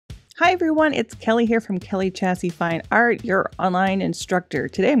Hi everyone, it's Kelly here from Kellie Chasse Fine Art, your online instructor.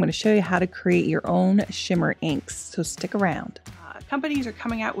 Today I'm going to show you how to create your own shimmer inks, so stick around. Companies are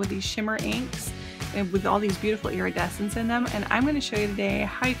coming out with these shimmer inks and with all these beautiful iridescents in them, and I'm going to show you today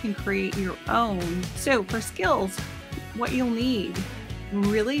how you can create your own. So for skills, what you'll need,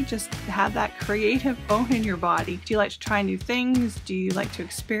 really just have that creative bone in your body. Do you like to try new things? Do you like to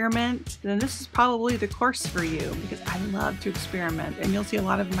experiment? Then this is probably the course for you, because I love to experiment, and you'll see a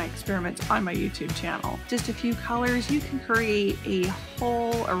lot of my experiments on my YouTube channel. Just a few colors, you can create a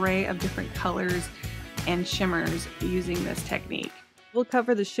whole array of different colors and shimmers using this technique. We'll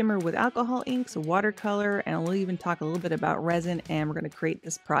cover the shimmer with alcohol inks, watercolor, and we'll even talk a little bit about resin, and we're going to create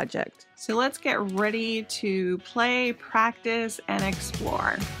this project. So let's get ready to play, practice, and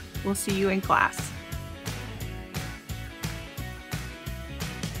explore. We'll see you in class.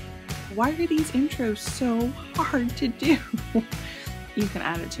 Why are these intros so hard to do? You can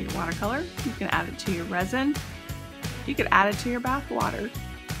add it to your watercolor, you can add it to your resin, you could add it to your bath water.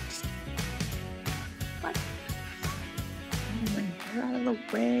 What? Get out of the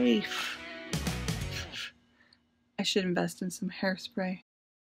way. I should invest in some hairspray.